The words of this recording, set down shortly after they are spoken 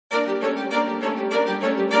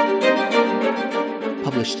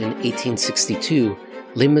published in 1862,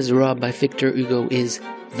 Les Miserables by Victor Hugo is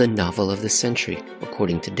the novel of the century,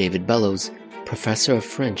 according to David Bellows, professor of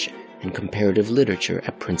French and comparative literature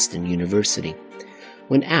at Princeton University.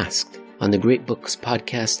 When asked on the Great Books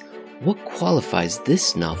podcast what qualifies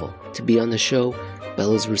this novel to be on the show,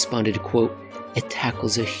 Bellows responded, quote, "It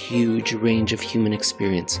tackles a huge range of human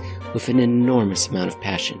experience with an enormous amount of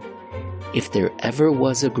passion. If there ever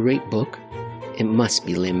was a great book, it must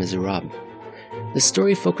be Les Miserables." The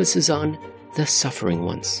story focuses on the suffering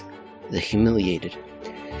ones, the humiliated.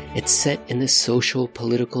 It's set in the social,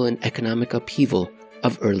 political, and economic upheaval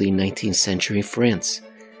of early 19th century France.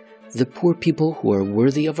 The poor people who are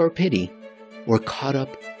worthy of our pity were caught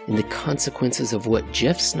up in the consequences of what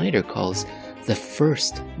Jeff Snyder calls the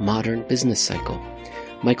first modern business cycle.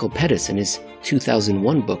 Michael Pettis, in his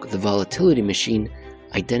 2001 book, The Volatility Machine,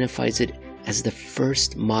 identifies it as the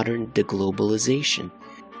first modern deglobalization,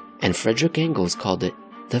 and Frederick Engels called it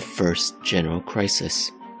the first general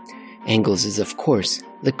crisis. Engels is, of course,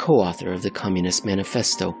 the co-author of the Communist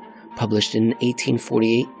Manifesto, published in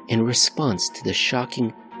 1848 in response to the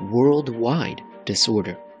shocking worldwide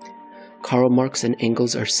disorder. Karl Marx and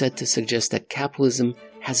Engels are said to suggest that capitalism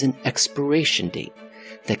has an expiration date,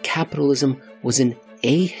 that capitalism was an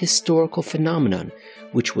ahistorical phenomenon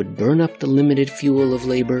which would burn up the limited fuel of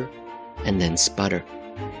labor and then sputter.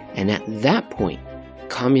 And at that point,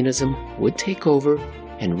 communism would take over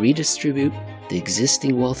and redistribute the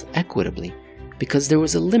existing wealth equitably because there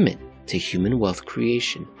was a limit to human wealth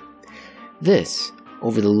creation. This,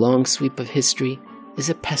 over the long sweep of history, is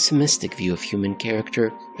a pessimistic view of human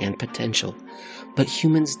character and potential. But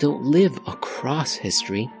humans don't live across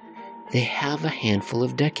history. They have a handful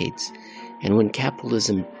of decades. And when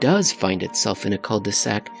capitalism does find itself in a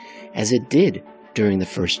cul-de-sac, as it did during the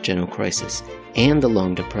first general crisis, and the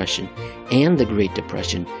Long Depression, and the Great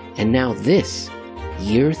Depression, and now this,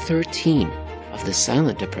 year 13 of the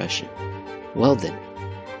Silent Depression, well then,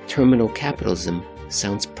 terminal capitalism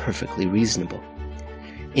sounds perfectly reasonable.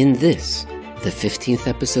 In this, the 15th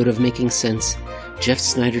episode of Making Sense, Jeff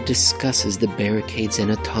Snyder discusses the barricades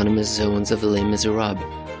and autonomous zones of Les Miserables,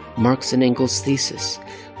 Marx and Engels' thesis,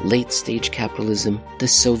 late-stage capitalism, the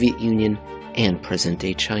Soviet Union, and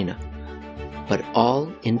present-day China. But all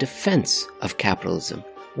in defense of capitalism,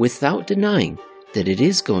 without denying that it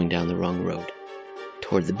is going down the wrong road,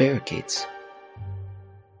 toward the barricades.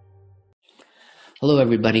 Hello,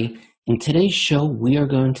 everybody. In today's show, we are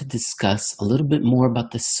going to discuss a little bit more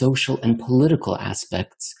about the social and political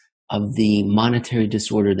aspects of the monetary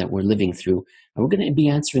disorder that we're living through. And we're going to be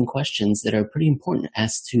answering questions that are pretty important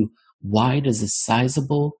as to why does a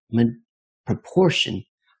sizable proportion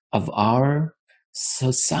of our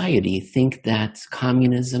society think that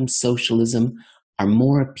communism, socialism are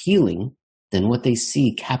more appealing than what they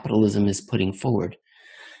see capitalism is putting forward.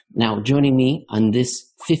 Now, joining me on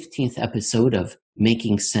this 15th episode of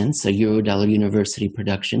Making Sense, a Eurodollar University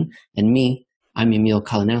production, and me, I'm Emil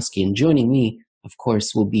Kalinowski, and joining me, of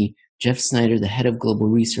course, will be Jeff Snyder, the head of global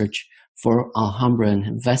research for Alhambra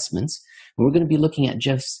Investments. And we're going to be looking at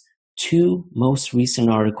Jeff's two most recent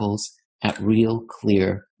articles at Real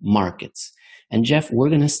Clear Markets. And Jeff, we're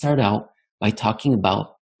going to start out by talking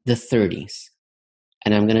about the 30s.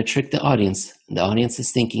 And I'm going to trick the audience. The audience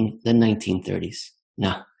is thinking the 1930s.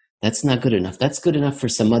 No, that's not good enough. That's good enough for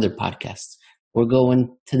some other podcasts. We're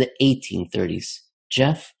going to the 1830s.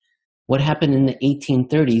 Jeff, what happened in the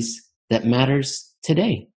 1830s that matters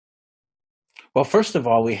today? Well, first of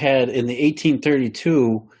all, we had in the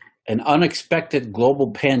 1832 an unexpected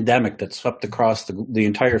global pandemic that swept across the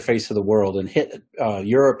entire face of the world and hit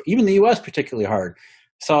Europe, even the U.S. particularly hard.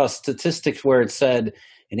 I saw statistics where it said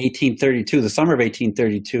in 1832, the summer of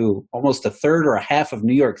 1832, almost a third or a half of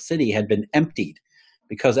New York City had been emptied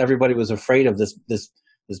because everybody was afraid of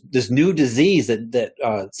this new disease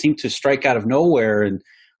that seemed to strike out of nowhere and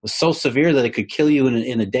was so severe that it could kill you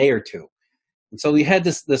in a day or two. And so we had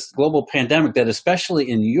this global pandemic that, especially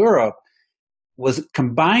in Europe, was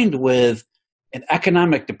combined with an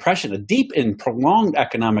economic depression, a deep and prolonged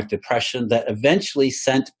economic depression that eventually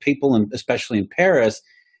sent people, especially in Paris,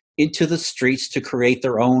 into the streets to create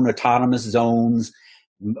their own autonomous zones,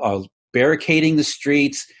 barricading the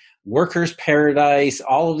streets, workers' paradise,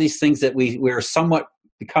 all of these things that we're somewhat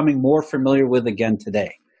becoming more familiar with again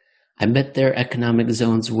today. I bet their economic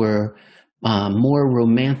zones were more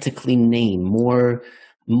romantically named, more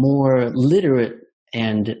literate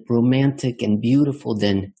and romantic and beautiful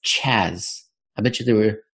than Chaz. I bet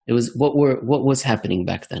you what was happening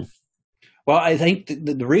back then? Well, I think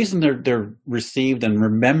the reason they're received and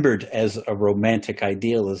remembered as a romantic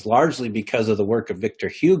ideal is largely because of the work of Victor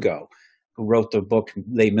Hugo, who wrote the book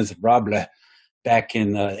Les Miserables, back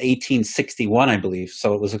in 1861, I believe.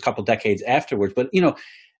 So it was a couple decades afterwards. But,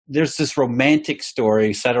 there's this romantic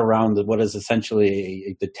story set around what is essentially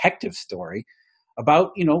a detective story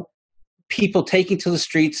about, people taking to the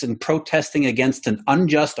streets and protesting against an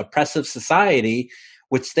unjust, oppressive society,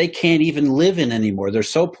 which they can't even live in anymore. They're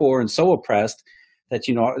so poor and so oppressed that,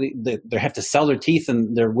 they have to sell their teeth,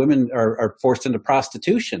 and their women are forced into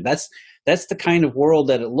prostitution. That's the kind of world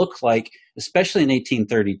that it looked like, especially in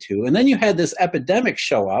 1832. And then you had this epidemic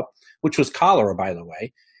show up, which was cholera, by the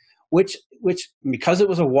way, which because it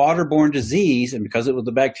was a waterborne disease and because it was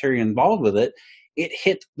the bacteria involved with it, it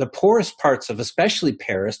hit the poorest parts of especially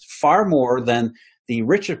Paris far more than the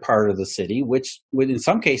richer part of the city, which in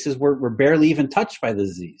some cases were barely even touched by the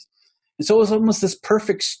disease. And so it was almost this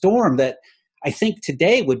perfect storm that I think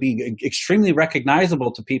today would be extremely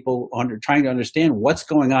recognizable to people trying to understand what's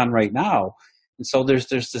going on right now. And so there's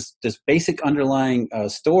this basic underlying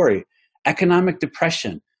story: economic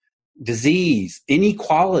depression, disease,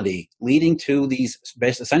 inequality, leading to these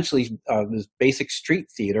essentially this basic street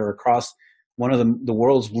theater across one of the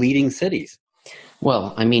world's leading cities.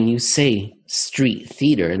 Well, I mean, you say street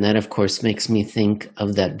theater, and that, of course, makes me think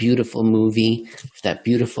of that beautiful movie, that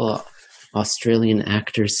beautiful Australian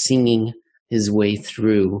actor singing his way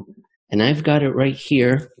through. And I've got it right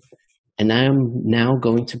here, and I am now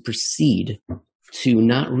going to proceed to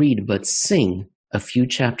not read, but sing a few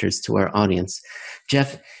chapters to our audience.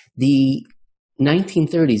 Jeff, the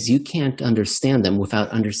 1930s, you can't understand them without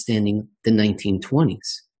understanding the 1920s.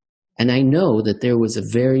 And I know that there was a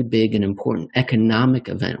very big and important economic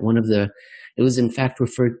event. It was in fact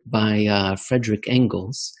referred by Frederick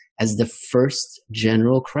Engels as the first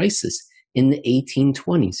general crisis in the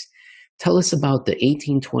 1820s. Tell us about the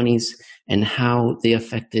 1820s and how they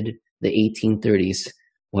affected the 1830s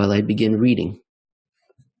while I begin reading.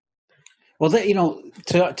 Well,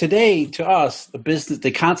 today to us,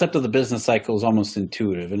 the concept of the business cycle is almost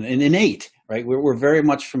intuitive and innate, right? We're very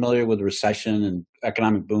much familiar with recession and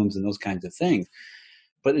economic booms and those kinds of things.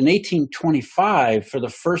 But in 1825, for the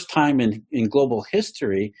first time in global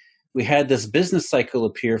history, we had this business cycle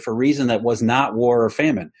appear for a reason that was not war or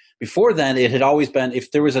famine. Before then, it had always been,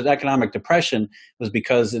 if there was an economic depression, it was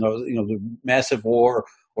because the massive war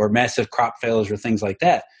or massive crop failures or things like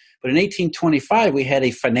that. But in 1825, we had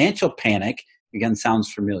a financial panic. Again,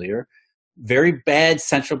 sounds familiar. Very bad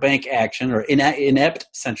central bank action or inept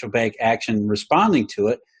central bank action responding to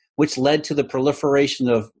it, which led to the proliferation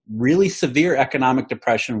of really severe economic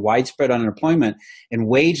depression, widespread unemployment, and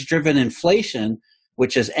wage-driven inflation,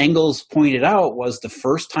 which, as Engels pointed out, was the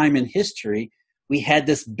first time in history we had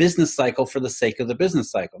this business cycle for the sake of the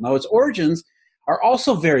business cycle. Now, its origins are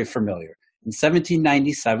also very familiar. In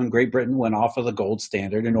 1797, Great Britain went off of the gold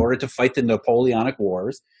standard in order to fight the Napoleonic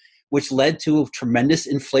Wars, which led to a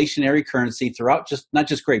tremendous inflationary currency throughout not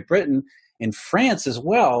just Great Britain, in France as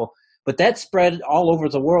well, but that spread all over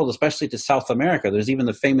the world, especially to South America. There's even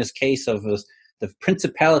the famous case of the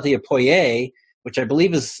Principality of Poyet, which I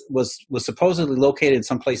believe was supposedly located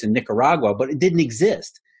someplace in Nicaragua, but it didn't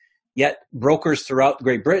exist. Yet brokers throughout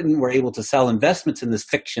Great Britain were able to sell investments in this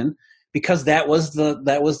fiction because that was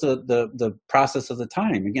the process of the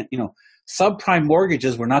time. Again, subprime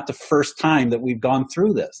mortgages were not the first time that we've gone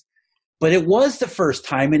through this, but it was the first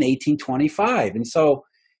time in 1825. And so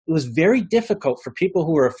it was very difficult for people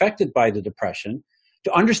who were affected by the Depression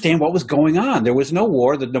to understand what was going on. There was no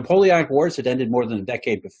war. The Napoleonic Wars had ended more than a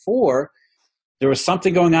decade before. There was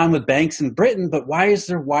something going on with banks in Britain, but why is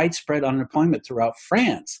there widespread unemployment throughout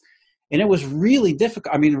France? And it was really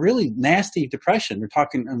difficult. I mean, really nasty depression. We're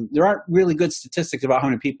talking, there aren't really good statistics about how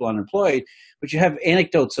many people are unemployed, but you have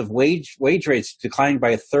anecdotes of wage rates declining by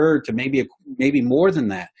a third to maybe more than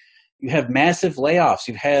that. You have massive layoffs.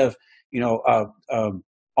 You have,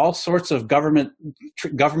 all sorts of government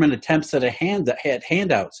attempts that had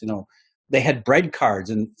handouts. They had bread cards,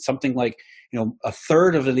 and something like, a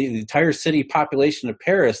third of the entire city population of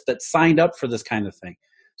Paris that signed up for this kind of thing.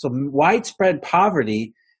 So widespread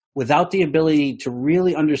poverty without the ability to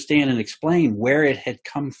really understand and explain where it had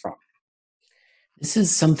come from. This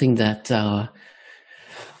is something that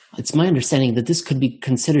it's my understanding that this could be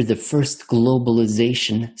considered the first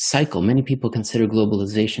globalization cycle. Many people consider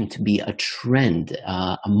globalization to be a trend,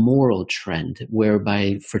 a moral trend,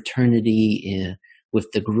 whereby fraternity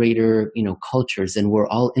with the greater, cultures, and we're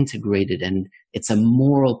all integrated, and it's a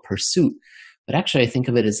moral pursuit. But actually, I think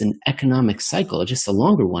of it as an economic cycle, just a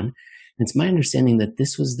longer one. And it's my understanding that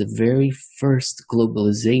this was the very first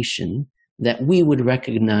globalization that we would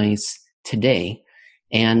recognize today.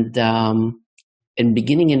 And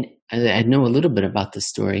beginning in, I know a little bit about this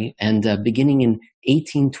story, and beginning in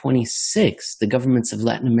 1826, the governments of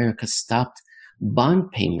Latin America stopped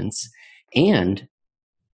bond payments. And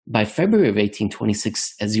by February of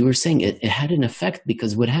 1826, as you were saying, it had an effect,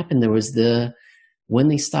 because what happened there was when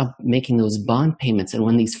they stopped making those bond payments, and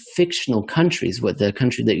when these fictional countries, what the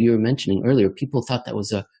country that you were mentioning earlier, people thought that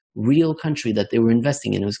was a real country that they were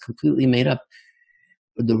investing in, it was completely made up.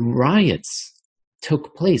 The riots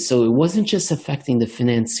took place. So it wasn't just affecting the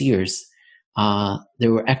financiers.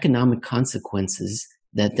 There were economic consequences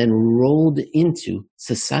that then rolled into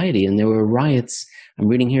society. And there were riots. I'm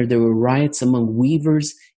reading here, there were riots among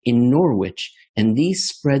weavers in Norwich, and these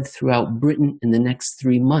spread throughout Britain in the next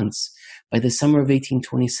 3 months. By the summer of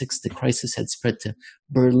 1826, the crisis had spread to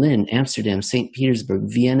Berlin, Amsterdam, St. Petersburg,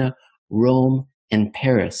 Vienna, Rome, and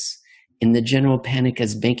Paris. In the general panic,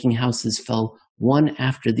 as banking houses fell one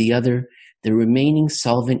after the other, the remaining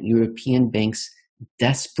solvent European banks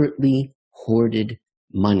desperately hoarded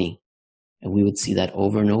money. And we would see that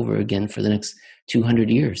over and over again for the next 200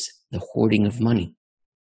 years, the hoarding of money.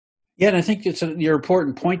 Yeah, and I think your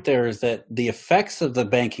important point there is that the effects of the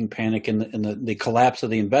banking panic and the collapse of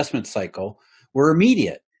the investment cycle were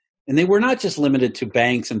immediate. And they were not just limited to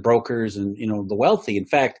banks and brokers and the wealthy. In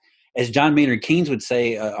fact, as John Maynard Keynes would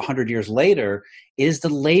say 100 years later, it is the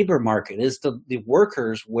labor market, it is the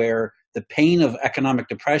workers where the pain of economic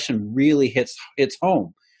depression really hits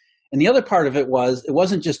home. And the other part of it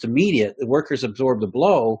wasn't just immediate. The workers absorbed the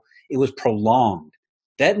blow. It was prolonged.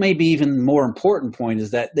 That may be even more important point,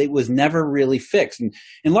 is that it was never really fixed. And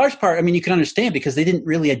in large part, I mean, you can understand, because they didn't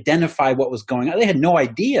really identify what was going on. They had no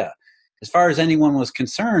idea. As far as anyone was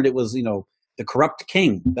concerned, it was, the corrupt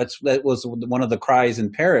king. That was one of the cries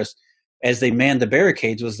in Paris as they manned the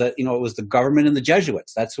barricades, was that, it was the government and the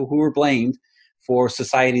Jesuits. That's who were blamed for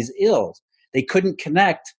society's ills. They couldn't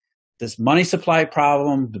connect this money supply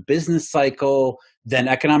problem, the business cycle, then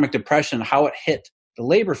economic depression, how it hit the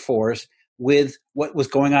labor force with what was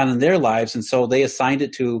going on in their lives. And so they assigned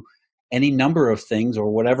it to any number of things, or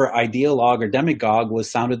whatever ideologue or demagogue was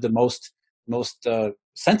sounded the most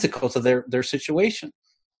sensical to their situation.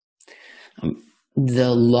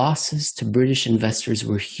 The losses to British investors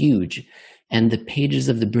were huge, and the pages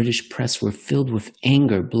of the British press were filled with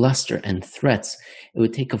anger, bluster, and threats. It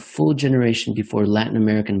would take a full generation before Latin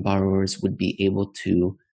American borrowers would be able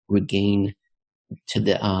to regain to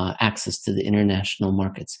the access to the international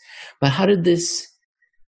markets. But how did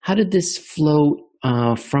this flow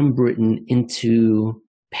from Britain into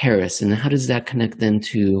Paris, and how does that connect then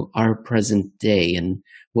to our present day and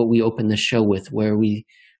what we opened the show with, where we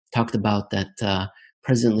talked about that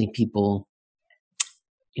presently people,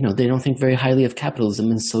 they don't think very highly of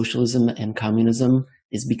capitalism, and socialism and communism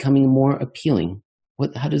is becoming more appealing.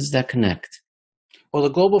 How does that connect? Well, the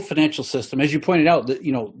global financial system, as you pointed out,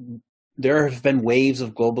 there have been waves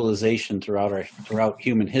of globalization throughout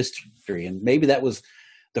human history, and maybe that was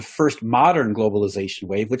the first modern globalization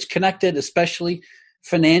wave, which connected especially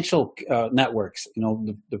financial networks.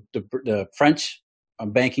 The French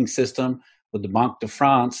banking system with the Banque de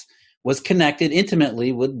France was connected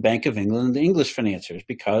intimately with Bank of England and the English financiers,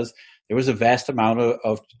 because there was a vast amount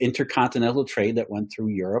of intercontinental trade that went through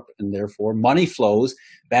Europe, and therefore money flows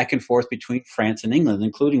back and forth between France and England,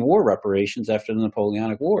 including war reparations after the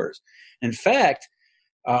Napoleonic Wars. In fact,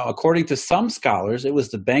 according to some scholars, it was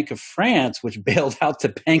the Bank of France which bailed out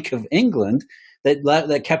the Bank of England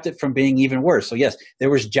that kept it from being even worse. So yes, there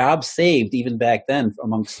was jobs saved even back then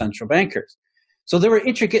among central bankers. So there were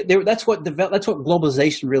intricate. That's what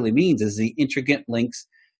globalization really means: is the intricate links,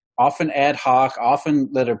 often ad hoc,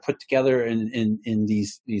 often that are put together in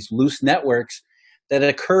these loose networks that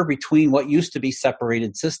occur between what used to be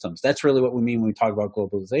separated systems. That's really what we mean when we talk about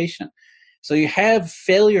globalization. So you have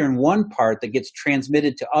failure in one part that gets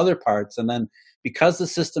transmitted to other parts, and then because the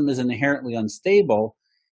system is inherently unstable,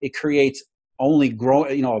 it creates only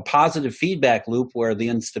a positive feedback loop where the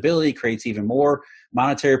instability creates even more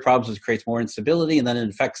monetary problems, which creates more instability, and then it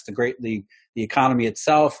affects the economy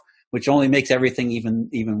itself, which only makes everything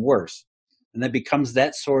even worse. And that becomes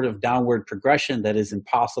that sort of downward progression that is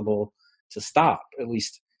impossible to stop. At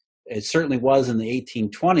least it certainly was in the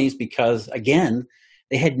 1820s, because again,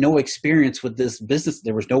 they had no experience with this business.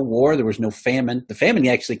 There was no war. There was no famine. The famine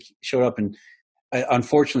actually showed up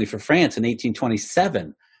unfortunately for France, in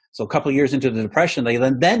 1827. So a couple of years into the Depression, they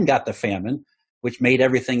then got the famine, which made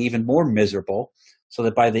everything even more miserable. So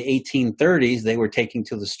that by the 1830s, they were taking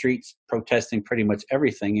to the streets, protesting pretty much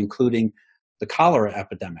everything, including the cholera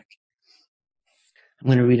epidemic. I'm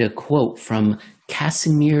going to read a quote from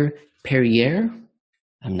Casimir Perier.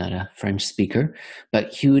 I'm not a French speaker,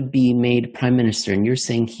 but he would be made prime minister. And you're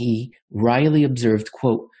saying he wryly observed,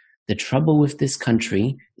 quote, "The trouble with this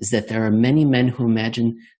country is that there are many men who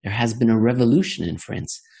imagine there has been a revolution in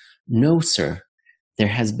France. No, sir, there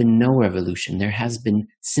has been no revolution. There has been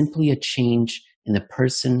simply a change in the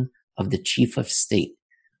person of the chief of state.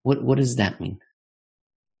 What does that mean?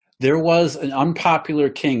 There was an unpopular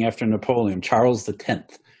king after Napoleon, Charles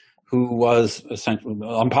X, who was essentially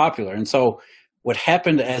unpopular. And so what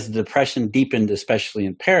happened as the Depression deepened, especially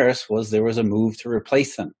in Paris, was there was a move to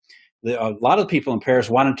replace him. A lot of people in Paris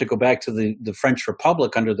wanted to go back to the French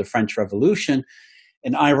Republic under the French Revolution.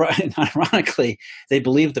 And ironically, they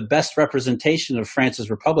believed the best representation of France's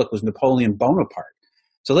republic was Napoleon Bonaparte.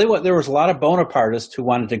 So there was a lot of Bonapartists who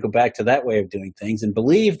wanted to go back to that way of doing things and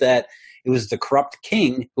believed that it was the corrupt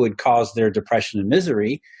king who had caused their depression and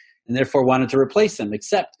misery, and therefore wanted to replace him.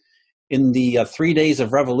 Except in the 3 days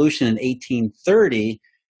of revolution in 1830,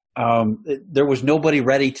 there was nobody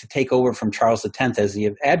ready to take over from Charles X as he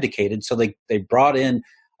had abdicated. So they brought in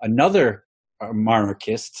another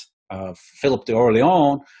monarchist, Philip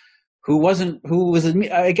d'Orléans,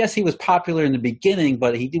 I guess he was popular in the beginning,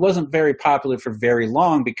 but he wasn't very popular for very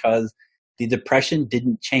long because the depression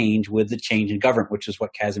didn't change with the change in government, which is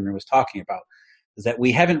what Casimir was talking about, is that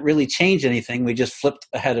we haven't really changed anything. We just flipped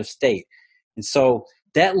the head of state. And so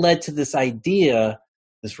that led to this idea,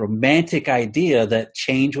 this romantic idea that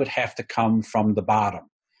change would have to come from the bottom,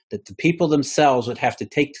 that the people themselves would have to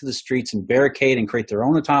take to the streets and barricade and create their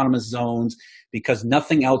own autonomous zones because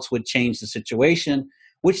nothing else would change the situation,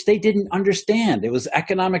 which they didn't understand. It was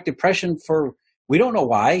economic depression for, we don't know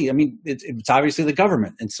why. I mean, it's obviously the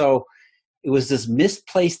government. And so it was this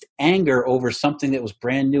misplaced anger over something that was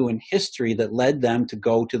brand new in history that led them to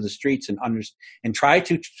go to the streets and try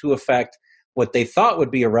to affect what they thought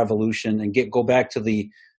would be a revolution and go back to the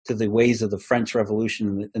ways of the French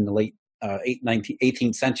Revolution in the late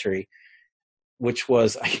 18th century, which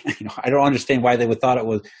was, I don't understand why they would thought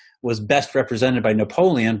it was best represented by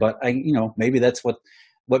Napoleon, but maybe that's what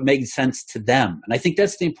made sense to them. And I think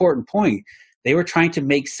that's the important point. They were trying to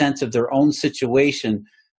make sense of their own situation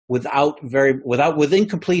with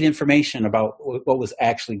incomplete information about what was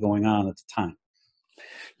actually going on at the time.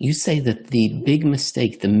 You say that the big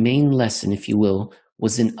mistake, the main lesson, if you will,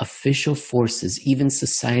 was in official forces, even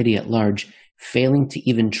society at large, failing to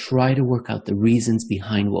even try to work out the reasons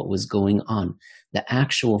behind what was going on. The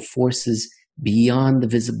actual forces beyond the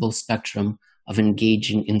visible spectrum of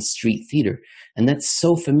engaging in street theater. And that's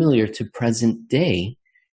so familiar to present day,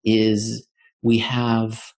 is we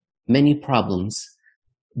have many problems,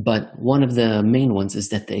 but one of the main ones is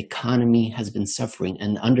that the economy has been suffering,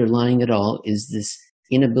 and underlying it all is this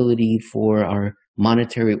inability for our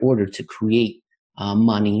monetary order to create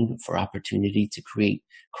money, for opportunity to create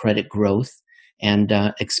credit growth and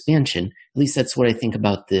expansion. At least that's what I think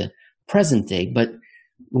about the present day. But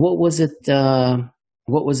what was it?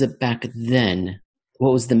 What was it back then?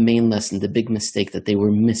 What was the main lesson, the big mistake that they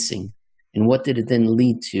were missing, and what did it then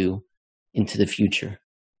lead to into the future?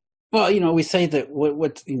 Well, we say that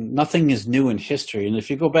nothing is new in history. And if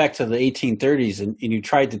you go back to the 1830s and you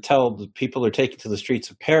tried to tell the people who are taking to the streets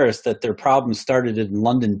of Paris that their problems started in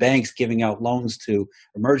London banks giving out loans to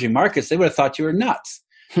emerging markets, they would have thought you were nuts.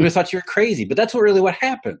 They would have thought you were crazy. But that's what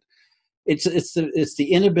happened. It's the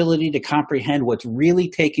inability to comprehend what's really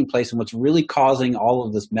taking place and what's really causing all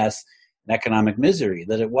of this mess and economic misery,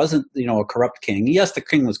 that it wasn't, a corrupt king. Yes, the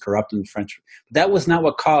king was corrupt in the French, but that was not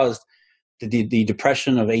what caused the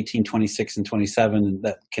depression of 1826 and 27 and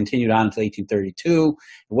that continued on until 1832.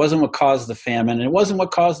 It wasn't what caused the famine, and it wasn't what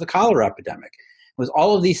caused the cholera epidemic. It was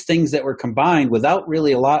all of these things that were combined without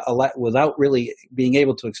really without really being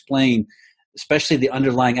able to explain, especially the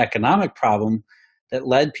underlying economic problem, that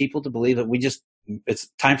led people to believe that it's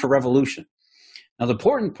time for revolution. Now, the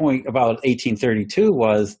important point about 1832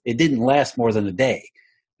 was it didn't last more than a day.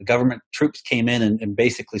 The government troops came in and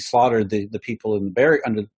basically slaughtered the people in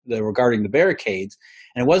regarding the barricades.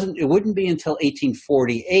 And it wouldn't be until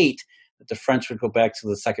 1848 that the French would go back to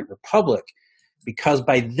the Second Republic, because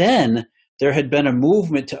by then there had been a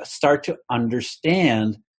movement to start to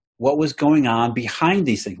understand what was going on behind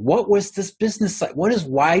these things. What was this business like? What is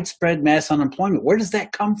widespread mass unemployment? Where does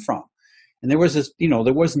that come from? And there was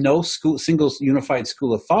there was no single unified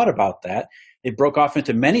school of thought about that. It broke off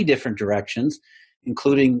into many different directions,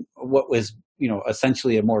 including what was,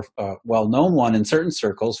 essentially a more well-known one in certain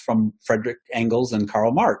circles from Frederick Engels and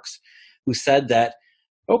Karl Marx, who said that,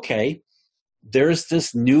 okay, there's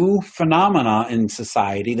this new phenomena in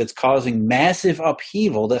society that's causing massive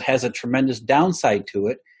upheaval that has a tremendous downside to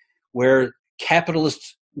it, where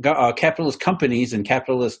capitalist companies and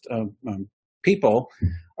capitalist people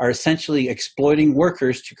are essentially exploiting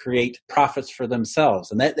workers to create profits for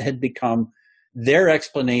themselves. And that had become their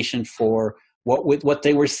explanation for what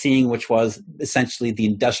they were seeing, which was essentially the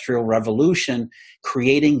Industrial Revolution,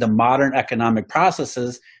 creating the modern economic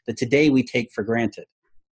processes that today we take for granted.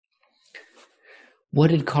 What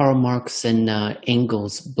did Karl Marx and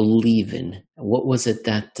Engels believe in? What was it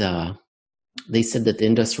that they said that the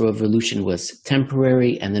Industrial Revolution was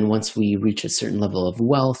temporary, and then once we reach a certain level of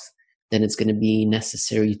wealth, then it's going to be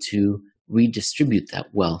necessary to redistribute that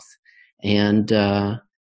wealth. And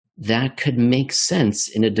that could make sense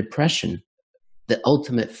in a depression, the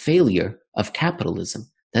ultimate failure of capitalism.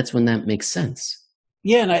 That's when that makes sense.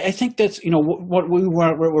 Yeah, and I think that's, what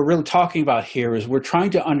we're really talking about here is we're trying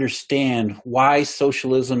to understand why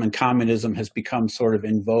socialism and communism has become sort of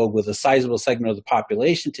in vogue with a sizable segment of the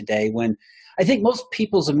population today, when I think most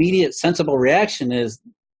people's immediate sensible reaction is,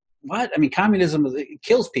 what? I mean, communism, it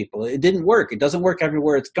kills people. It didn't work. It doesn't work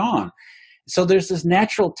everywhere it's gone. So there's this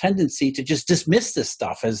natural tendency to just dismiss this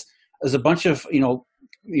stuff as a bunch of,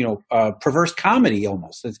 perverse comedy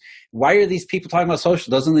almost. Why are these people talking about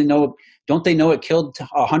socialism? Don't they know it killed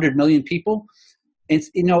 100 million people?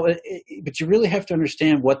 It's, but you really have to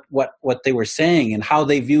understand what they were saying and how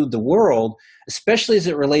they viewed the world, especially as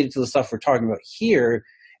it related to the stuff we're talking about here,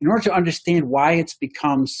 in order to understand why it's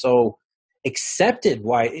become so accepted.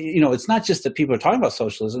 Why, it's not just that people are talking about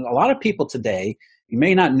socialism. A lot of people today, you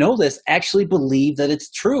may not know this, actually believe that it's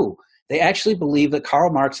true. They actually believe that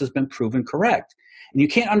Karl Marx has been proven correct. And you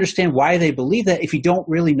can't understand why they believe that if you don't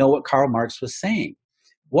really know what Karl Marx was saying.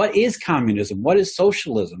 What is communism? What is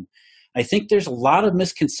socialism? I think there's a lot of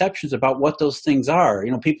misconceptions about what those things are.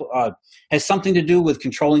 People has something to do with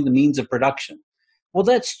controlling the means of production. Well,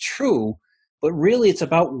 that's true, but really it's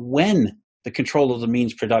about when the control of the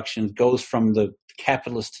means of production goes from the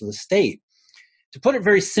capitalist to the state. To put it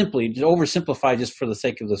very simply, to oversimplify just for the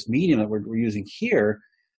sake of this medium that we're using here,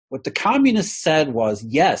 what the communists said was,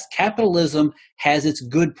 yes, capitalism has its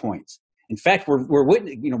good points. In fact,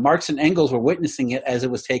 Marx and Engels were witnessing it as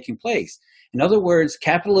it was taking place. In other words,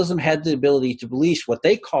 capitalism had the ability to release what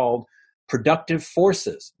they called productive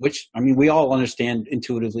forces, which, we all understand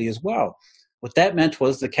intuitively as well. What that meant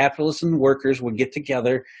was the capitalists and the workers would get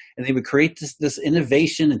together and they would create this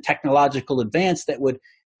innovation and technological advance that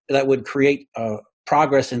would create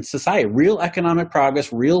progress in society, real economic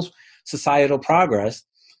progress, real societal progress.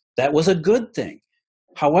 That was a good thing.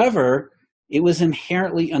 However, it was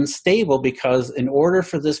inherently unstable because in order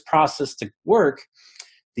for this process to work,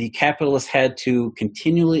 the capitalist had to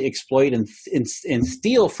continually exploit and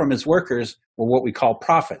steal from his workers what we call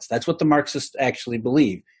profits. That's what the Marxists actually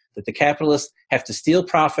believe, that the capitalists have to steal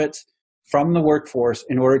profits from the workforce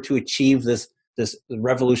in order to achieve this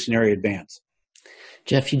revolutionary advance.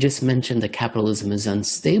 Jeff, you just mentioned that capitalism is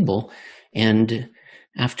unstable, and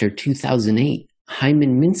after 2008,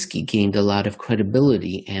 Hyman Minsky gained a lot of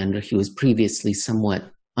credibility, and he was previously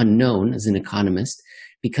somewhat unknown as an economist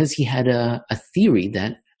because he had a theory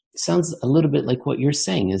that sounds a little bit like what you're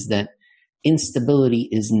saying, is that instability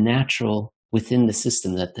is natural within the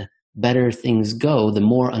system, that the better things go, the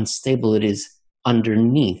more unstable it is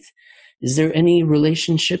underneath. Is there any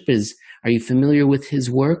relationship? Are you familiar with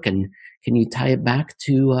his work, and can you tie it back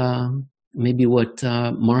to maybe what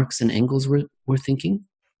Marx and Engels were thinking?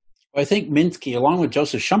 I think Minsky, along with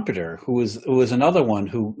Joseph Schumpeter, who was another one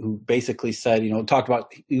who basically said, talked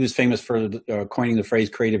about, he was famous for coining the phrase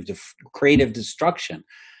creative destruction.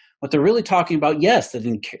 What they're really talking about, yes, that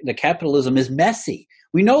the capitalism is messy.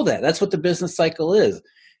 We know that. That's what the business cycle is.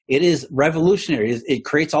 It is revolutionary. It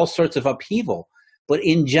creates all sorts of upheaval. But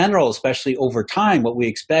in general, especially over time, what we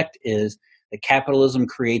expect is that capitalism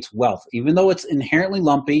creates wealth. Even though it's inherently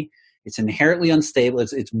lumpy, it's inherently unstable,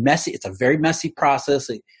 it's messy, it's a very messy process.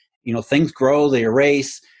 Things grow, they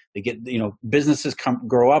erase, they get, businesses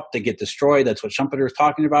grow up, they get destroyed. That's what Schumpeter is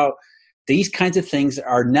talking about. These kinds of things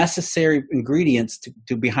are necessary ingredients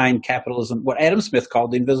to behind capitalism, what Adam Smith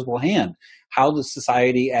called the invisible hand, how the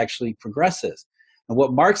society actually progresses. And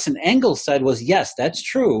what Marx and Engels said was, yes, that's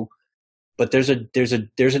true, but there's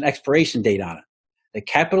an expiration date on it. That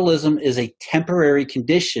capitalism is a temporary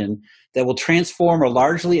condition that will transform a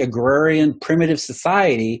largely agrarian, primitive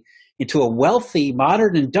society into a wealthy,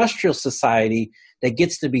 modern industrial society that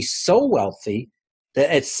gets to be so wealthy that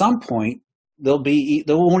at some point there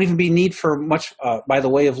won't even be need for much by the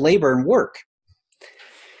way of labor and work.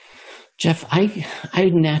 Jeff, I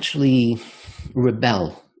naturally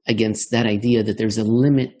rebel against that idea that there's a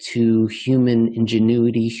limit to human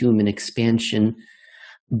ingenuity, human expansion.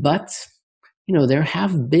 But, there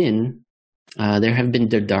have been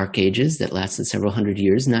the dark ages that lasted several hundred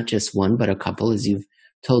years, not just one, but a couple, as you've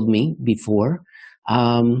told me before.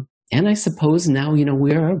 And I suppose now,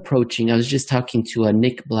 we are approaching, I was just talking to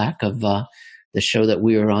Nick Black of the show that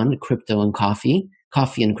we were on, Crypto and Coffee,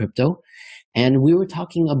 Coffee and Crypto, and we were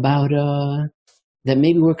talking about that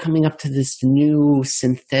maybe we're coming up to this new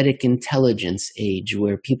synthetic intelligence age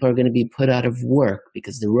where people are going to be put out of work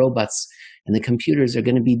because the robots and the computers are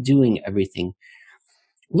going to be doing everything.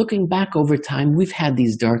 Looking back over time, we've had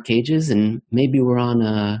these dark ages, and maybe we're on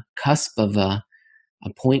a cusp of a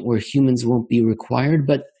point where humans won't be required.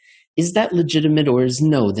 But is that legitimate, or is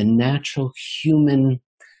no, the natural human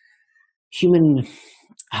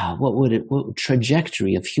what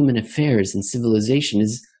trajectory of human affairs and civilization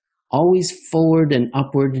is always forward and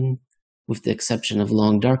upward, and with the exception of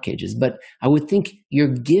long dark ages? But I would think you're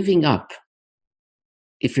giving up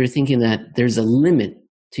if you're thinking that there's a limit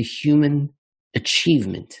to human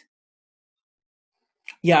achievement.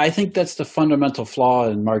 Yeah, I think that's the fundamental flaw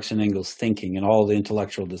in Marx and Engels' thinking and all the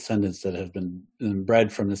intellectual descendants that have been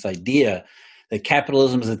bred from this idea that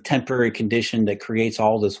capitalism is a temporary condition that creates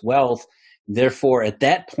all this wealth. Therefore, at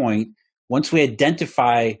that point, once we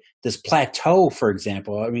identify this plateau, for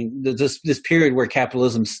example, I mean, this period where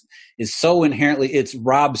capitalism is so inherently, it's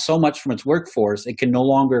robbed so much from its workforce, it can no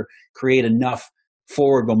longer create enough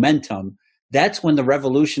forward momentum. That's when the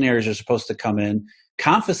revolutionaries are supposed to come in,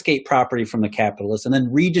 confiscate property from the capitalists, and then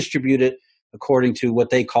redistribute it according to what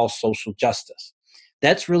they call social justice.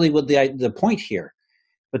 That's really what the point here.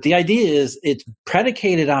 But the idea is it's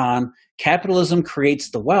predicated on capitalism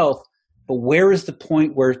creates the wealth, but where is the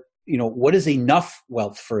point where, what is enough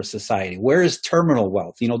wealth for a society? Where is terminal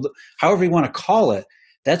wealth? However you want to call it,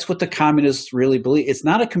 that's what the communists really believe. It's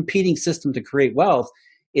not a competing system to create wealth.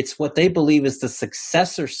 It's what they believe is the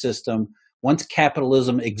successor system once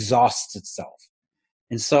capitalism exhausts itself.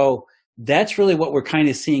 And so that's really what we're kind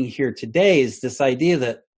of seeing here today, is this idea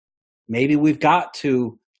that maybe we've got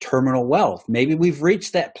to terminal wealth. Maybe we've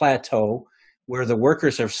reached that plateau where the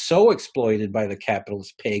workers are so exploited by the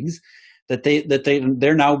capitalist pigs that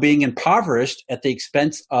they're now being impoverished at the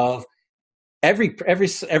expense of every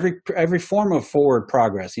form of forward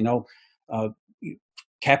progress.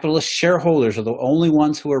 Capitalist shareholders are the only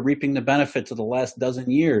ones who are reaping the benefits of the last dozen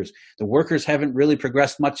years. The workers haven't really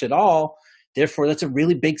progressed much at all. Therefore, that's a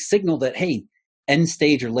really big signal that, hey, end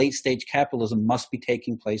stage or late stage capitalism must be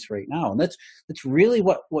taking place right now. And that's really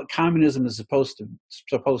what communism is supposed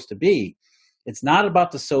to be. It's not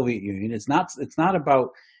about the Soviet Union. It's not about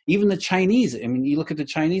even the Chinese. I mean, you look at the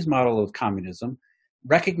Chinese model of communism,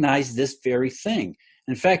 recognize this very thing.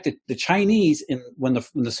 In fact, the Chinese, when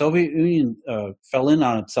the Soviet Union fell in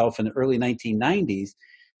on itself in the early 1990s,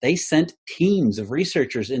 they sent teams of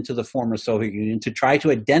researchers into the former Soviet Union to try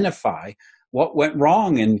to identify what went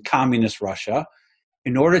wrong in communist Russia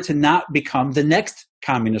in order to not become the next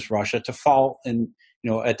communist Russia to fall in,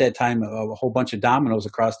 at that time, a whole bunch of dominoes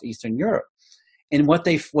across Eastern Europe. And what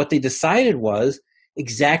they decided was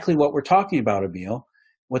exactly what we're talking about, Emil.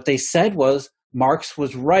 What they said was Marx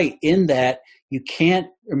was right in that you can't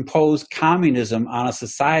impose communism on a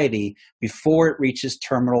society before it reaches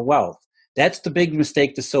terminal wealth. That's the big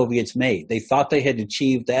mistake the Soviets made. They thought they had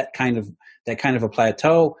achieved that kind of a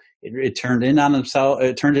plateau. It turned in on themselves.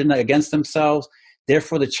 It turned in against themselves.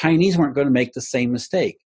 Therefore, the Chinese weren't going to make the same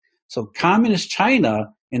mistake. So, communist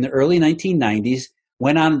China in the early 1990s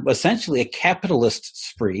went on essentially a capitalist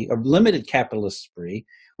spree, a limited capitalist spree,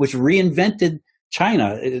 which reinvented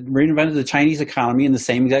China. It reinvented the Chinese economy in the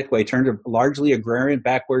same exact way, turned a largely agrarian,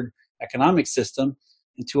 backward economic system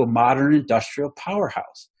into a modern industrial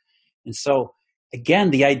powerhouse. And so,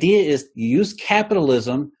 again, the idea is you use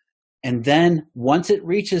capitalism, and then once it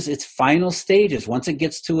reaches its final stages, once it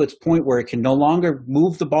gets to its point where it can no longer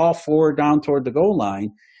move the ball forward down toward the goal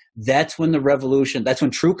line, that's when the revolution, that's when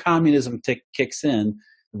true communism kicks in.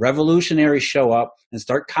 Revolutionaries show up and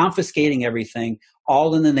start confiscating everything,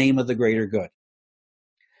 all in the name of the greater good.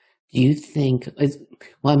 Do you think,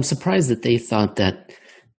 well, I'm surprised that they thought that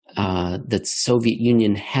that Soviet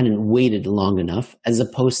Union hadn't waited long enough, as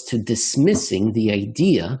opposed to dismissing the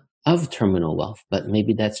idea of terminal wealth. But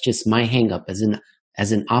maybe that's just my hang-up as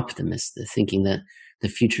an optimist, thinking that the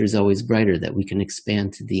future is always brighter, that we can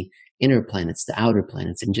expand to the inner planets, the outer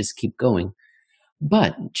planets, and just keep going.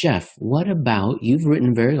 But Jeff, what about, you've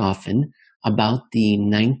written very often about the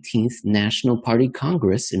 19th National Party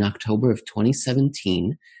Congress in October of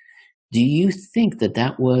 2017. Do you think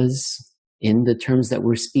that was, in the terms that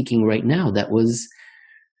we're speaking right now, that was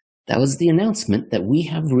the announcement that we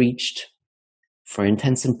have reached, for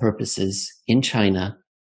intents and purposes, in China,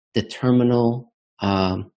 the terminal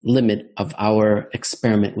limit of our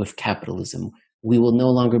experiment with capitalism? We will no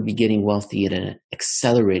longer be getting wealthy at an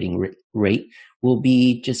accelerating rate. We'll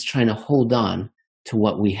be just trying to hold on to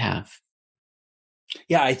what we have.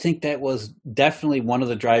 Yeah, I think that was definitely one of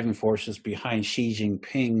the driving forces behind Xi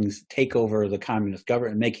Jinping's takeover of the communist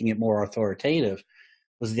government and making it more authoritative,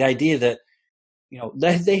 was the idea that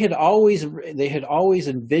they had always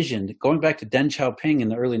envisioned, going back to Deng Xiaoping in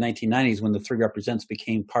the early 1990s when the Three Represents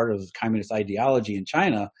became part of communist ideology in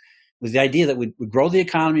China, was the idea that we'd grow the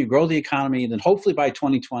economy, and then hopefully by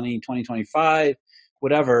 2020, 2025,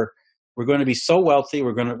 whatever, we're going to be so wealthy,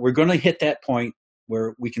 we're going to hit that point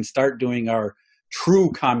where we can start doing our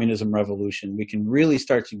true communism revolution. We can really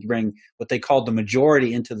start to bring what they called the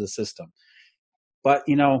majority into the system. But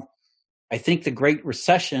I think the Great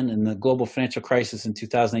Recession and the global financial crisis in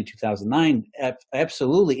 2008, 2009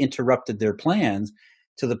 absolutely interrupted their plans,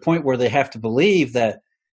 to the point where they have to believe that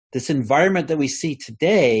this environment that we see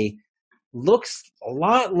today looks a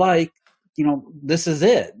lot like, this is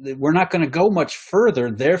it. We're not going to go much further.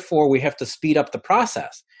 Therefore, we have to speed up the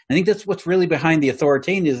process. I think that's what's really behind the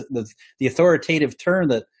authoritative turn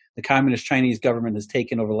that the communist Chinese government has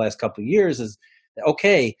taken over the last couple of years is,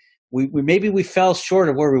 okay, we maybe we fell short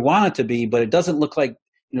of where we want it to be, but it doesn't look like,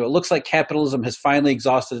 it looks like capitalism has finally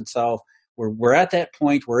exhausted itself. We're at that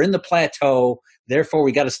point. We're in the plateau. Therefore,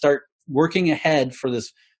 we got to start working ahead for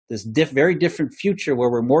this very different future where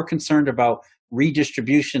we're more concerned about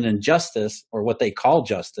redistribution and justice, or what they call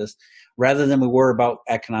justice, rather than we were about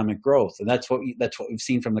economic growth. And that's what we've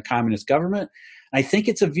seen from the communist government. And I think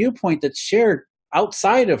it's a viewpoint that's shared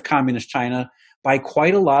outside of communist China by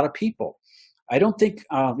quite a lot of people. I don't think,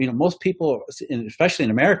 most people, especially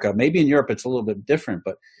in America, maybe in Europe it's a little bit different,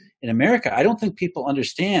 but in America, I don't think people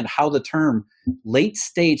understand how the term late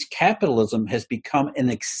stage capitalism has become an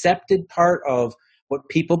accepted part of what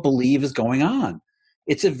people believe is going on.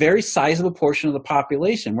 It's a very sizable portion of the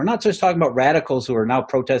population. We're not just talking about radicals who are now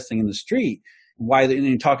protesting in the street, why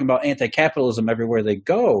they're talking about anti-capitalism everywhere they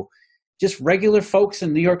go. Just regular folks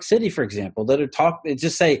in New York City, for example, that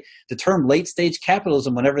just say the term late stage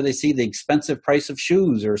capitalism whenever they see the expensive price of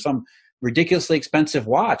shoes or some ridiculously expensive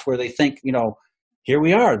watch, where they think, here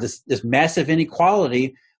we are, this massive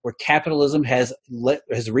inequality where capitalism has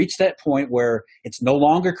reached that point where it's no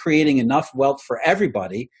longer creating enough wealth for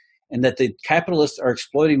everybody, and that the capitalists are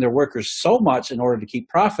exploiting their workers so much in order to keep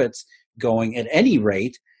profits going at any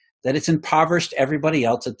rate that it's impoverished everybody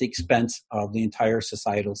else at the expense of the entire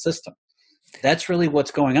societal system. That's really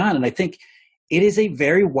what's going on. And I think it is a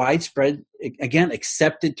very widespread, again,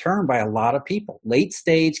 accepted term by a lot of people, late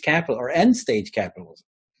stage capital or end stage capitalism.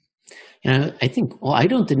 I think, I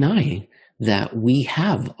don't deny that we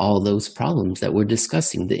have all those problems that we're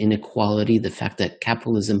discussing, the inequality, the fact that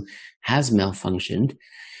capitalism has malfunctioned.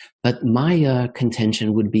 But my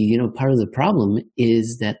contention would be, part of the problem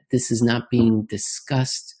is that this is not being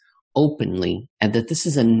discussed openly, and that this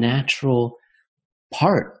is a natural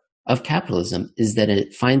part of capitalism, is that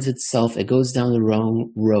it goes down the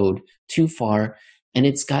wrong road too far, and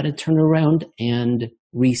it's got to turn around and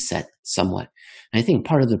reset somewhat. And I think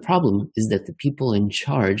part of the problem is that the people in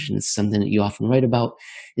charge, and it's something that you often write about,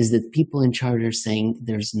 is that people in charge are saying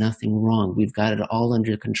there's nothing wrong, we've got it all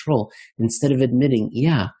under control, instead of admitting,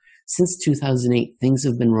 since 2008, things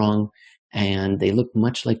have been wrong, and they look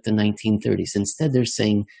much like the 1930s. Instead, they're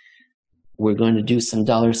saying, we're going to do some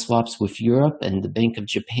dollar swaps with Europe and the Bank of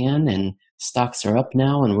Japan, and stocks are up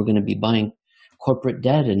now, and we're going to be buying corporate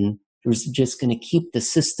debt, and we're just going to keep the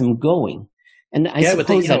system going. And I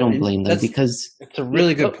suppose I don't blame them, because it's a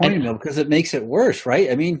really good point, because it makes it worse, right?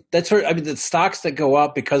 I mean, the stocks that go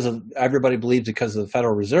up because of everybody believes because of the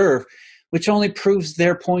Federal Reserve, which only proves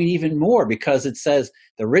their point even more, because it says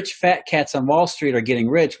the rich fat cats on Wall Street are getting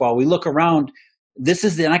rich, while we look around, this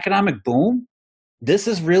is an economic boom. This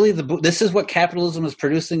is really this is what capitalism is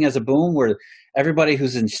producing as a boom, where everybody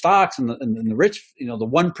who's in stocks and the rich, the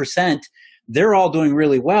 1%, they're all doing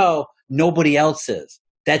really well. Nobody else is.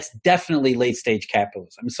 That's definitely late stage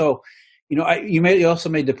capitalism. So, you also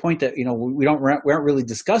made the point that, we aren't really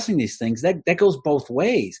discussing these things. That goes both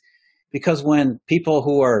ways, because when people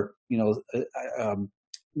who are,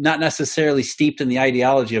 not necessarily steeped in the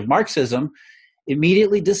ideology of Marxism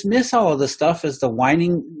immediately dismiss all of this stuff as the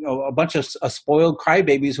whining, a bunch of spoiled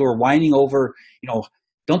crybabies who are whining over,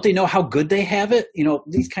 don't they know how good they have it?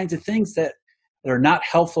 These kinds of things that are not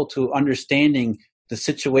helpful to understanding the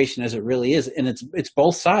situation as it really is. And it's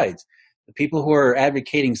both sides. The people who are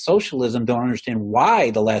advocating socialism don't understand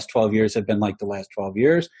why the last 12 years have been like the last 12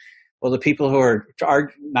 years. Well, the people who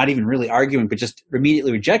are not even really arguing, but just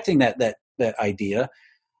immediately rejecting that idea,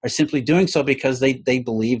 are simply doing so because they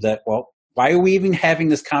believe that, well, why are we even having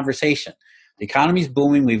this conversation? The economy's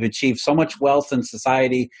booming. We've achieved so much wealth in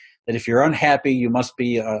society that if you're unhappy, you must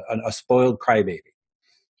be a spoiled crybaby.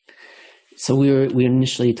 So we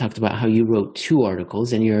initially talked about how you wrote two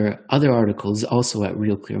articles, and your other articles also at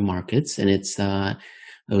Real Clear Markets, and it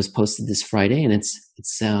was posted this Friday, and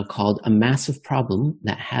it's called "A Massive Problem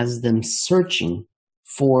That Has Them Searching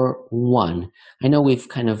for One." I know we've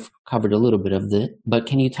kind of covered a little bit of it, but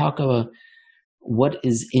can you talk about what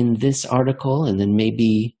is in this article, and then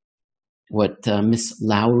maybe what Miss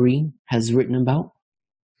Lowry has written about?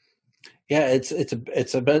 Yeah,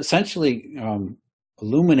 it's about essentially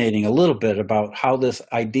illuminating a little bit about how this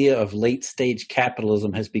idea of late stage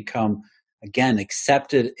capitalism has become, again,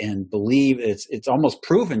 accepted and believed. It's almost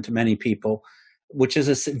proven to many people, which is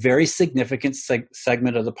a very significant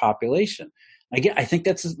segment of the population. Again, I think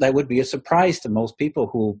that would be a surprise to most people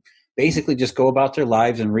who basically just go about their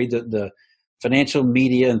lives and read the financial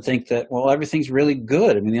media and think that, well, everything's really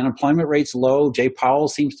good. I mean, the unemployment rate's low. Jay Powell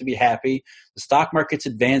seems to be happy. The stock market's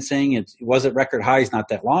advancing. It was at record highs not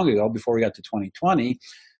that long ago before we got to 2020.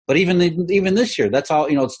 But even this year, that's all,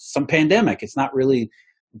 it's some pandemic. It's not really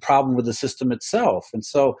a problem with the system itself. And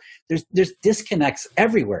so there's disconnects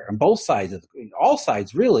everywhere on both sides, all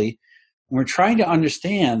sides really. And we're trying to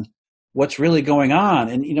understand what's really going on.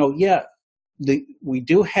 And, we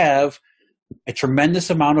do have a tremendous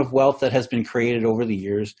amount of wealth that has been created over the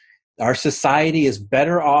years. Our society is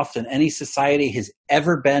better off than any society has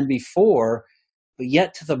ever been before. But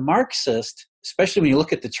yet to the Marxist, especially when you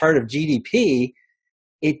look at the chart of GDP,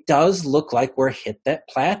 it does look like we're hit that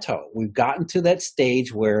plateau. We've gotten to that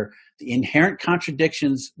stage where the inherent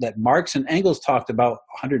contradictions that Marx and Engels talked about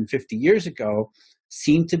 150 years ago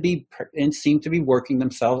seem to be working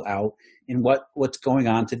themselves out in what's going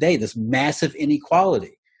on today, this massive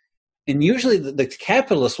inequality. And usually the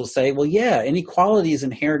capitalists will say, well, yeah, inequality is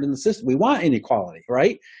inherent in the system. We want inequality,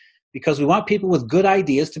 right? Because we want people with good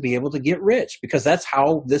ideas to be able to get rich, because that's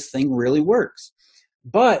how this thing really works.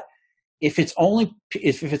 But if it's only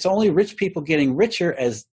rich people getting richer,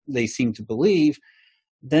 as they seem to believe,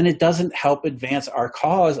 then it doesn't help advance our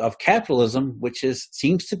cause of capitalism, which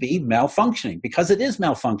seems to be malfunctioning, because it is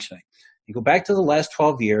malfunctioning. You go back to the last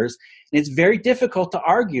 12 years, and it's very difficult to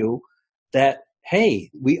argue that, hey,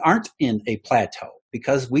 we aren't in a plateau,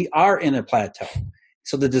 because we are in a plateau.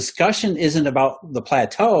 So the discussion isn't about the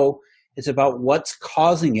plateau, it's about what's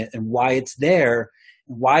causing it and why it's there.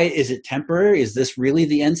 Why is it temporary? Is this really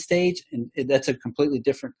the end stage? And that's a completely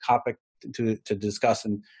different topic to discuss.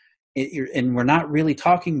 And we're not really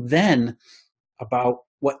talking then about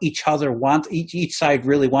what each other wants, each side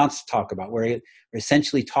really wants to talk about. We're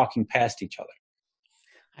essentially talking past each other.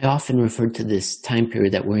 I often refer to this time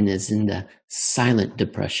period that we're in as in the silent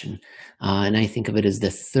depression. And I think of it as the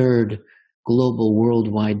third global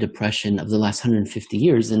worldwide depression of the last 150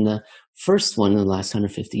 years. And the first one in the last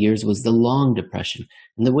 150 years was the long depression.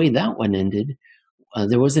 And the way that one ended,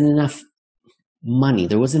 there wasn't enough money.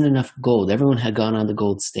 There wasn't enough gold. Everyone had gone on the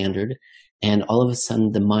gold standard. And all of a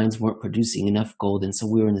sudden, the mines weren't producing enough gold. And so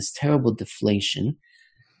we were in this terrible deflation.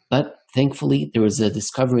 But thankfully, there was a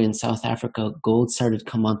discovery in South Africa. Gold started to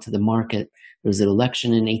come onto the market. There was an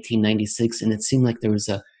election in 1896, and it seemed like there was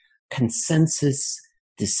a consensus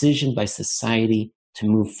decision by society to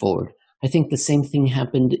move forward. I think the same thing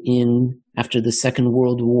happened after the Second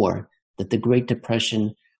World War, that the Great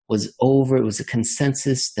Depression was over. It was a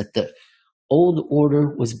consensus that the old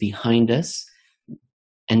order was behind us.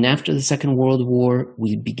 And after the Second World War,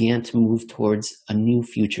 we began to move towards a new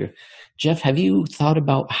future. Jeff, have you thought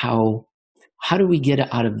about how do we get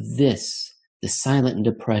out of this, the silent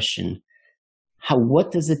depression?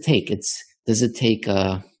 What does it take? Does it take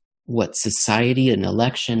society, an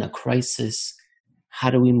election, a crisis?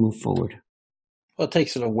 How do we move forward? Well, it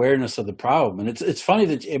takes an awareness of the problem. And it's funny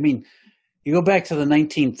that, you go back to the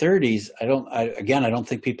 1930s. I don't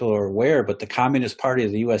think people are aware, but the Communist Party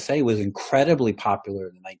of the USA was incredibly popular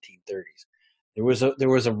in the 1930s. There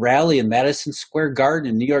was a rally in Madison Square Garden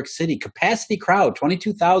in New York City, capacity crowd,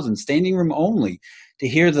 22,000, standing room only, to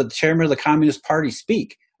hear the chairman of the Communist Party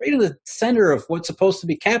speak, right in the center of what's supposed to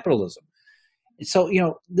be capitalism. And so,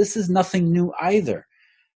 this is nothing new either.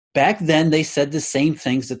 Back then, they said the same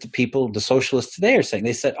things that the socialists today are saying.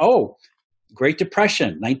 They said, oh, Great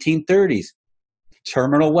Depression, 1930s,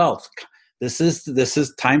 terminal wealth. This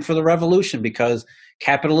is time for the revolution, because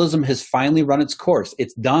capitalism has finally run its course.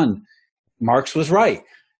 It's done. Marx was right.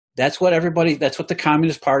 That's what the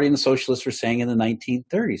Communist Party and the socialists were saying in the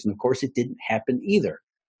 1930s. And of course, it didn't happen either.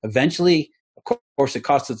 Eventually, of course, it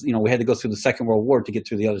cost us, we had to go through the Second World War to get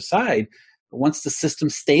through the other side. But once the system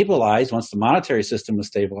stabilized, once the monetary system was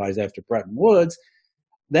stabilized after Bretton Woods,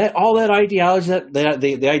 all that ideology,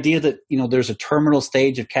 the idea that there's a terminal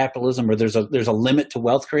stage of capitalism, or there's a limit to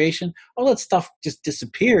wealth creation, all that stuff just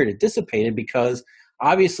disappeared. It dissipated because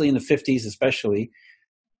obviously in the 50s especially,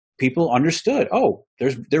 people understood, oh,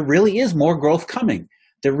 there really is more growth coming.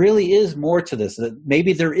 There really is more to this. That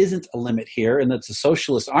maybe there isn't a limit here, and that the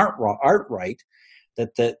socialists aren't right.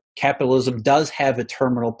 That capitalism does have a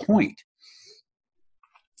terminal point.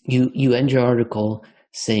 You end your article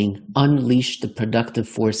saying, unleash the productive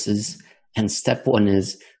forces, and step one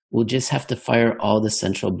is, we'll just have to fire all the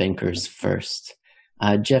central bankers first.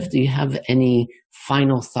 Jeff, do you have any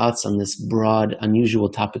final thoughts on this broad, unusual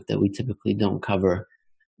topic that we typically don't cover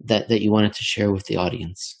that you wanted to share with the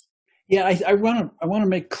audience? Yeah, I want to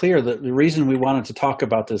make clear that the reason we wanted to talk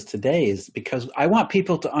about this today is because I want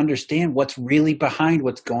people to understand what's really behind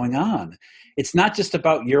what's going on. It's not just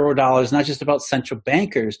about Eurodollars, not just about central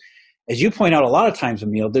bankers. As you point out a lot of times,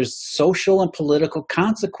 Emil, there's social and political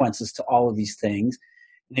consequences to all of these things.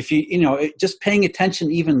 And if just paying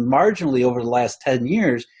attention even marginally over the last 10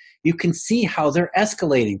 years, you can see how they're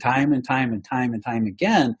escalating time and time and time and time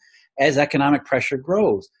again as economic pressure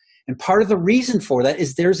grows. And part of the reason for that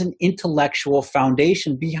is there's an intellectual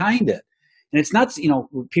foundation behind it. And it's not,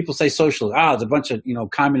 people say socialists, it's a bunch of,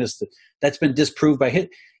 communists. That's been disproved by Hitler.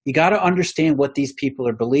 You got to understand what these people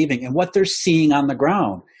are believing and what they're seeing on the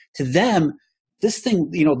ground. To them, this thing,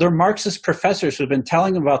 they're Marxist professors who have been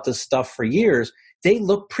telling them about this stuff for years. They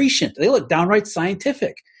look prescient. They look downright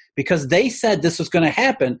scientific because they said this was going to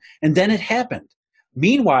happen, and then it happened.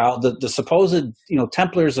 Meanwhile, the supposed,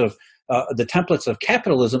 Templars of the templates of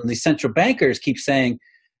capitalism, these central bankers keep saying,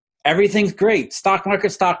 everything's great, stock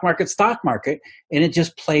market, stock market, stock market, and it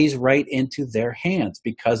just plays right into their hands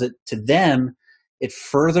because to them,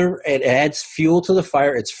 it adds fuel to the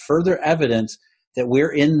fire. It's further evidence that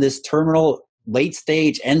we're in this terminal, late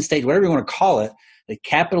stage, end stage, whatever you want to call it, that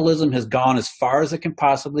capitalism has gone as far as it can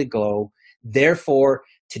possibly go. Therefore,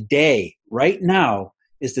 today, right now,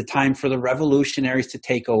 is the time for the revolutionaries to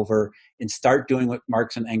take over and start doing what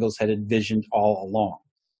Marx and Engels had envisioned all along.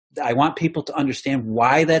 I want people to understand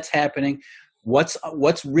why that's happening, what's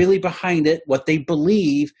really behind it, what they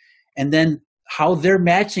believe, and then how they're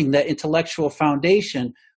matching that intellectual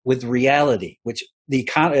foundation with reality, which the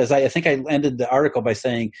economy, as I think I ended the article by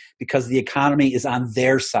saying, because the economy is on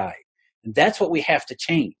their side. And that's what we have to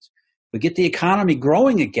change. We get the economy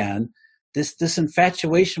growing again, this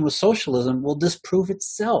infatuation with socialism will disprove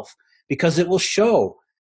itself because it will show,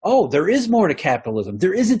 there is more to capitalism.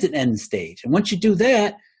 There isn't an end stage. And once you do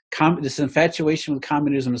that, this infatuation with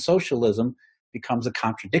communism and socialism becomes a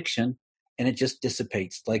contradiction, and it just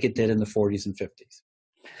dissipates like it did in the 40s and 50s.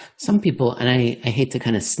 Some people, and I hate to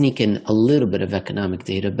kind of sneak in a little bit of economic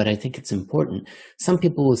data, but I think it's important. Some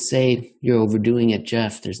people will say, you're overdoing it,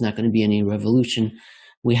 Jeff. There's not going to be any revolution.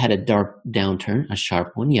 We had a dark downturn, a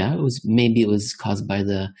sharp one. Yeah, maybe it was caused by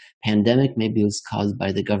the pandemic. Maybe it was caused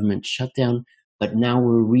by the government shutdown. But now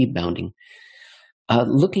we're rebounding.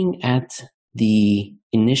 Looking at the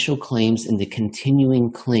initial claims and the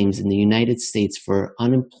continuing claims in the United States for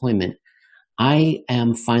unemployment, I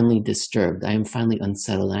am finally disturbed. I am finally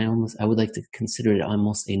unsettled. I would like to consider it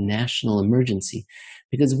almost a national emergency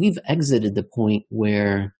because we've exited the point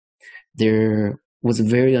where there was a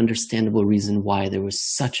very understandable reason why there was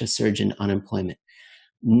such a surge in unemployment.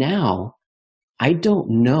 Now, I don't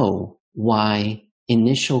know why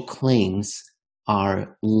initial claims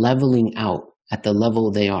are leveling out at the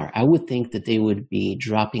level they are. I would think that they would be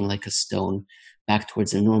dropping like a stone back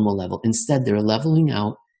towards a normal level. Instead, they're leveling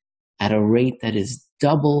out at a rate that is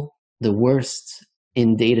double the worst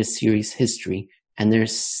in data series history. And they're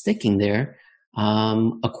sticking there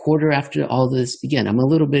a quarter after all this began.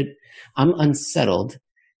 I'm unsettled,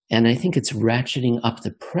 and I think it's ratcheting up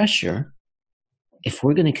the pressure if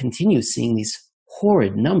we're going to continue seeing these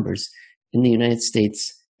horrid numbers in the United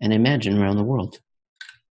States and I imagine around the world.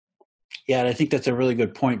 Yeah, and I think that's a really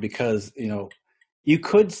good point because, you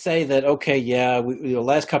could say that, okay, yeah, the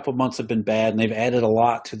last couple of months have been bad and they've added a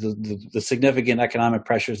lot to the significant economic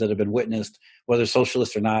pressures that have been witnessed, whether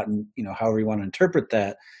socialist or not, and, however you want to interpret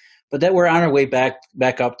that. But that we're on our way back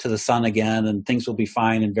up to the sun again and things will be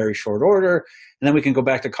fine in very short order. And then we can go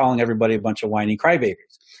back to calling everybody a bunch of whiny crybabies.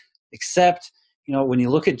 Except, when you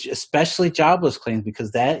look at especially jobless claims,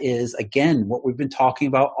 because that is, again, what we've been talking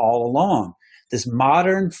about all along. This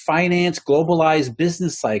modern finance globalized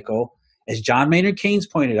business cycle, as John Maynard Keynes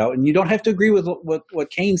pointed out, and you don't have to agree with what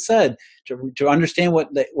Keynes said to understand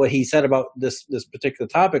what he said about this particular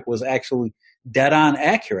topic was actually dead on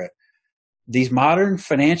accurate. These modern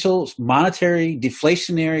financial, monetary,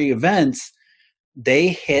 deflationary events, they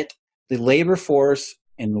hit the labor force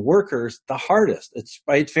and the workers the hardest. It's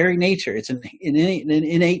by its very nature. It's an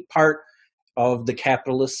innate part of the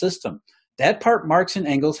capitalist system. That part Marx and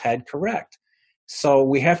Engels had correct. So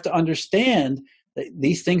we have to understand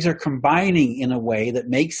These things are combining in a way that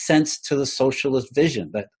makes sense to the socialist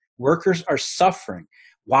vision, that workers are suffering.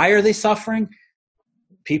 Why are they suffering?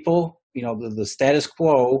 People, the status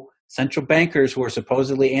quo, central bankers who are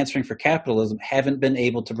supposedly answering for capitalism haven't been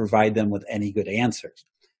able to provide them with any good answers.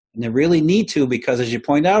 And they really need to, because as you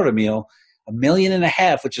point out, Emil, 1.5 million,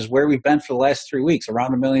 which is where we've been for the last 3 weeks,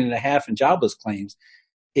 around 1.5 million in jobless claims,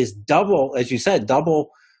 is double, as you said, double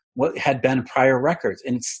what had been prior records.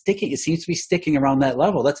 And it's sticking. It seems to be sticking around that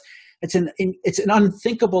level. It's an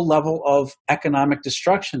unthinkable level of economic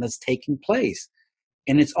destruction that's taking place.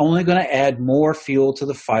 And it's only going to add more fuel to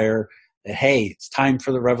the fire that, hey, it's time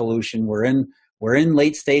for the revolution. We're in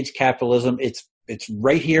late stage capitalism. It's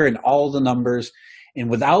right here in all the numbers. And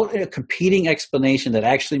without a competing explanation that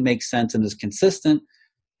actually makes sense and is consistent,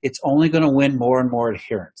 it's only going to win more and more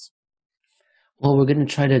adherents. Well, we're going to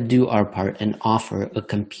try to do our part and offer a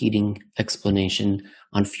competing explanation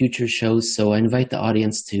on future shows. So I invite the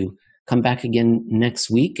audience to come back again next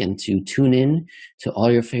week and to tune in to all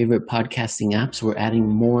your favorite podcasting apps. We're adding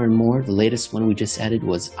more and more. The latest one we just added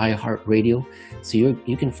was iHeartRadio. So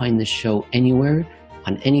you can find this show anywhere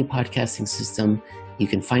on any podcasting system. You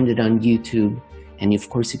can find it on YouTube. And of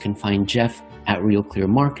course, you can find Jeff at Real Clear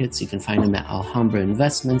Markets. You can find him at Alhambra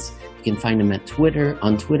Investments. You can find him on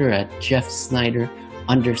Twitter at Jeff Snyder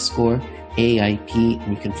 _AIP.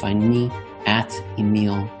 And you can find me at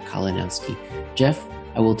Emil Kalinowski. Jeff,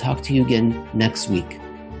 I will talk to you again next week.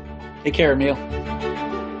 Take care, Emil.